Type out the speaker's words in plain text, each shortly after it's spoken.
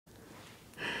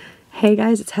Hey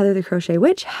guys, it's Heather the Crochet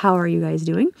Witch. How are you guys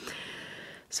doing?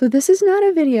 So this is not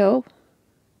a video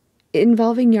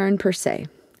involving yarn per se.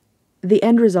 The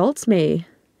end results may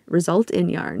result in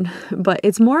yarn, but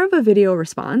it's more of a video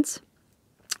response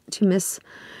to Miss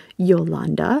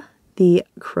Yolanda, the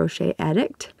crochet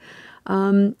addict.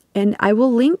 And I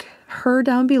will link her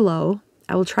down below.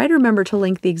 I will try to remember to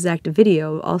link the exact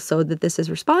video also that this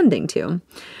is responding to.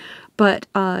 But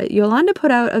Yolanda put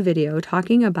out a video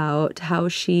talking about how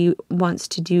she wants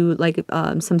to do like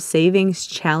some savings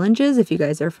challenges. If you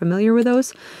guys are familiar with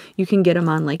those, you can get them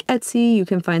on like Etsy. You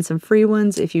can find some free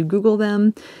ones if you Google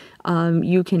them.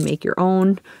 You can make your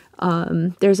own.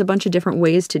 There's a bunch of different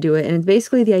ways to do it. And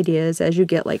basically the idea is as you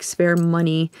get like spare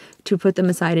money to put them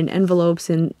aside in envelopes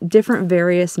in different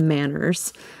various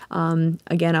manners.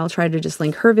 Again, I'll try to just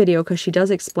link her video because she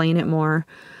does explain it more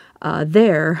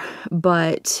there,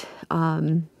 but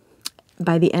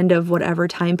by the end of whatever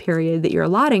time period that you're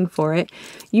allotting for it,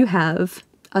 you have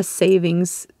a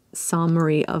savings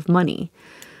summary of money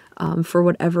for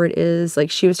whatever it is.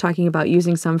 Like she was talking about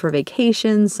using some for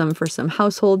vacations, some for some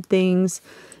household things,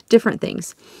 different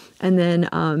things. And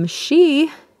then she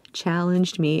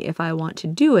challenged me if I want to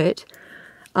do it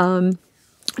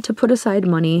to put aside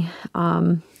money.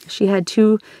 She had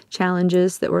two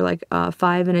challenges that were like a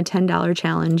 $5 and a $10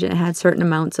 challenge, and it had certain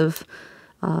amounts of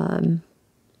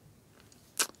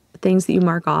things that you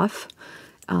mark off.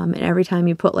 And every time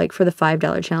you put, like for the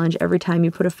 $5 challenge, every time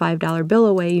you put a $5 bill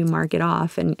away, you mark it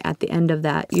off. And at the end of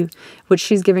that, which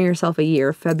she's giving herself a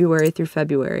year, February through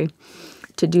February,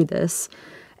 to do this.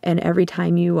 And every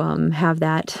time you have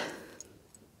that,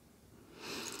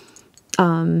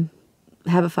 have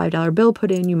a $5 bill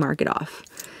put in, you mark it off.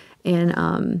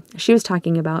 And she was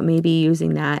talking about maybe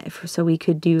using that so we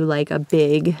could do like a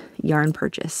big yarn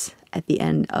purchase at the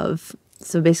end of,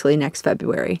 so basically next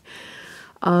February,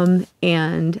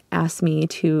 and asked me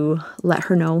to let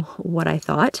her know what I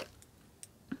thought.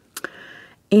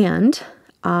 And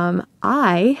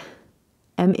I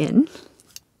am in,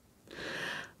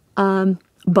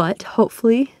 but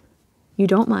hopefully you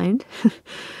don't mind,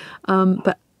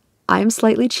 but I'm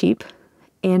slightly cheap,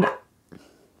 and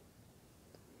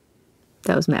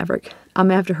that was Maverick. I'm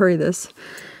gonna have to hurry this.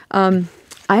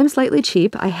 I am slightly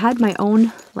cheap. I had my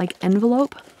own like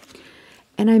envelope,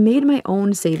 and I made my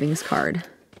own savings card.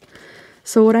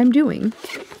 So what I'm doing,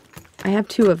 I have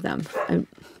two of them.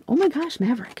 Oh my gosh,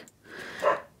 Maverick.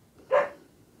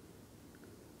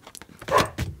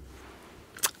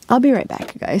 I'll be right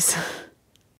back, you guys.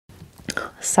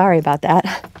 Sorry about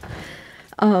that.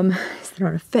 It's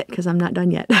throwing a fit because I'm not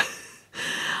done yet.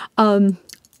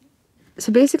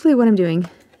 So basically what I'm doing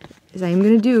is I am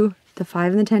going to do the $5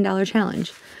 and the $10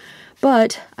 challenge,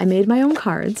 but I made my own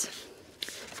cards,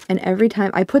 and every time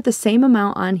I put the same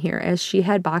amount on here as she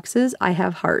had boxes, I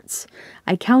have hearts.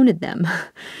 I counted them.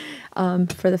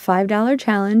 For the $5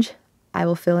 challenge, I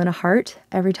will fill in a heart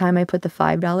every time I put the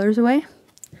 $5 away.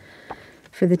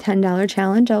 For the $10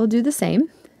 challenge, I will do the same.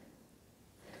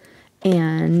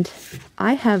 And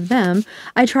I have them.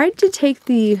 I tried to take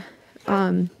the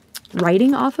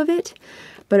writing off of it,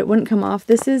 but it wouldn't come off.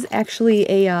 This is actually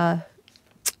a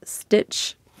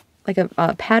stitch, like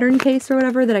a pattern case or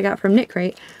whatever that I got from Knit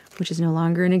Crate, which is no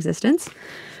longer in existence.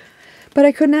 But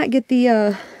I could not get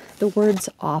the words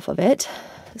off of it,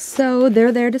 so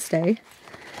they're there to stay.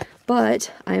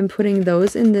 But I am putting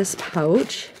those in this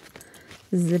pouch,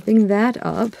 zipping that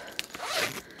up,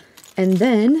 and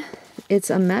then it's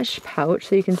a mesh pouch,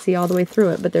 so you can see all the way through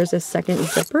it, but there's a second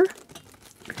zipper.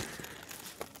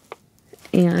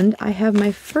 And I have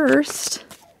my first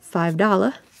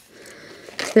 $5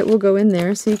 that will go in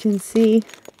there so you can see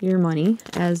your money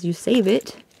as you save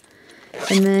it.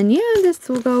 And then, yeah, this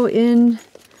will go in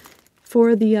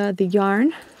for the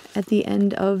yarn at the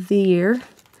end of the year.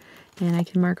 And I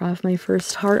can mark off my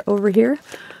first heart over here.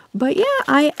 But yeah,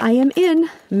 I am in,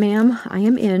 ma'am. I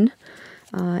am in.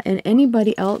 And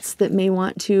anybody else that may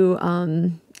want to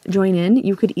join in,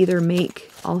 you could either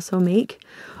also make,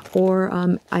 or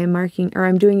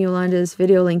I'm doing Yolanda's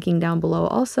video linking down below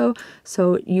also,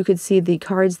 so you could see the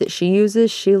cards that she uses.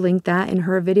 She linked that in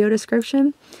her video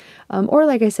description. Or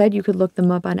like I said, you could look them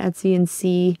up on Etsy and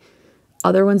see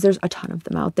other ones. There's a ton of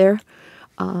them out there.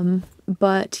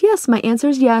 But yes, my answer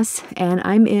is yes, and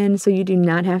I'm in, so you do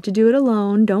not have to do it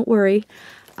alone. Don't worry.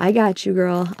 I got you,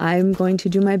 girl. I'm going to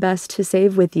do my best to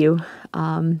save with you.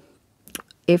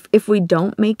 If we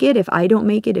don't make it, if I don't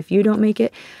make it, if you don't make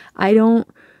it,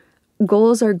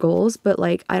 goals are goals, but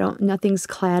like nothing's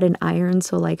clad in iron,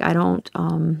 so like I don't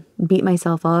beat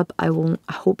myself up. I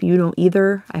hope you don't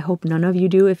either. I hope none of you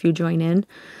do if you join in.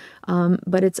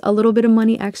 But it's a little bit of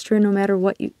money extra no matter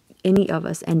what any of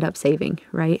us end up saving,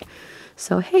 right?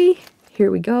 So hey,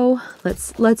 here we go.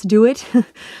 Let's do it.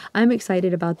 I'm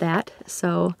excited about that.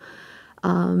 So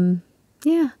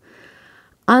yeah.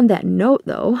 On that note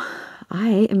though,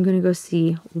 I am going to go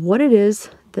see what it is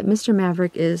that Mr.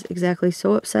 Maverick is exactly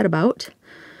so upset about.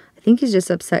 I think he's just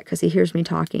upset because he hears me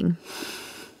talking.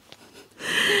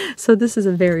 So this is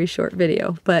a very short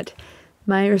video, but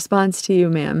my response to you,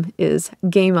 ma'am, is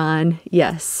game on,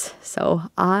 yes. So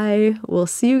I will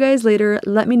see you guys later.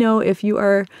 Let me know if you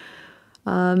are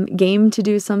game to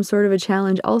do some sort of a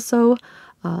challenge also.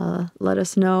 Let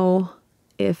us know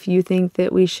if you think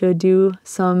that we should do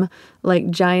some like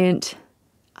giant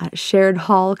shared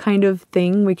haul kind of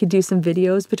thing. We could do some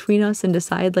videos between us and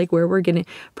decide like where we're gonna,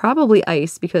 probably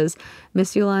ice, because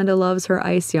Miss Yolanda loves her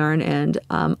ice yarn, and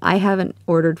I haven't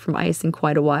ordered from ice in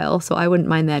quite a while, so I wouldn't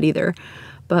mind that either.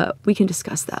 But we can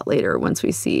discuss that later once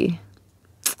we see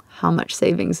how much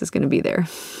savings is going to be there.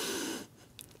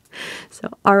 So,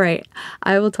 all right,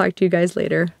 I will talk to you guys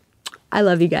later. I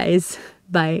love you guys.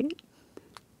 Bye.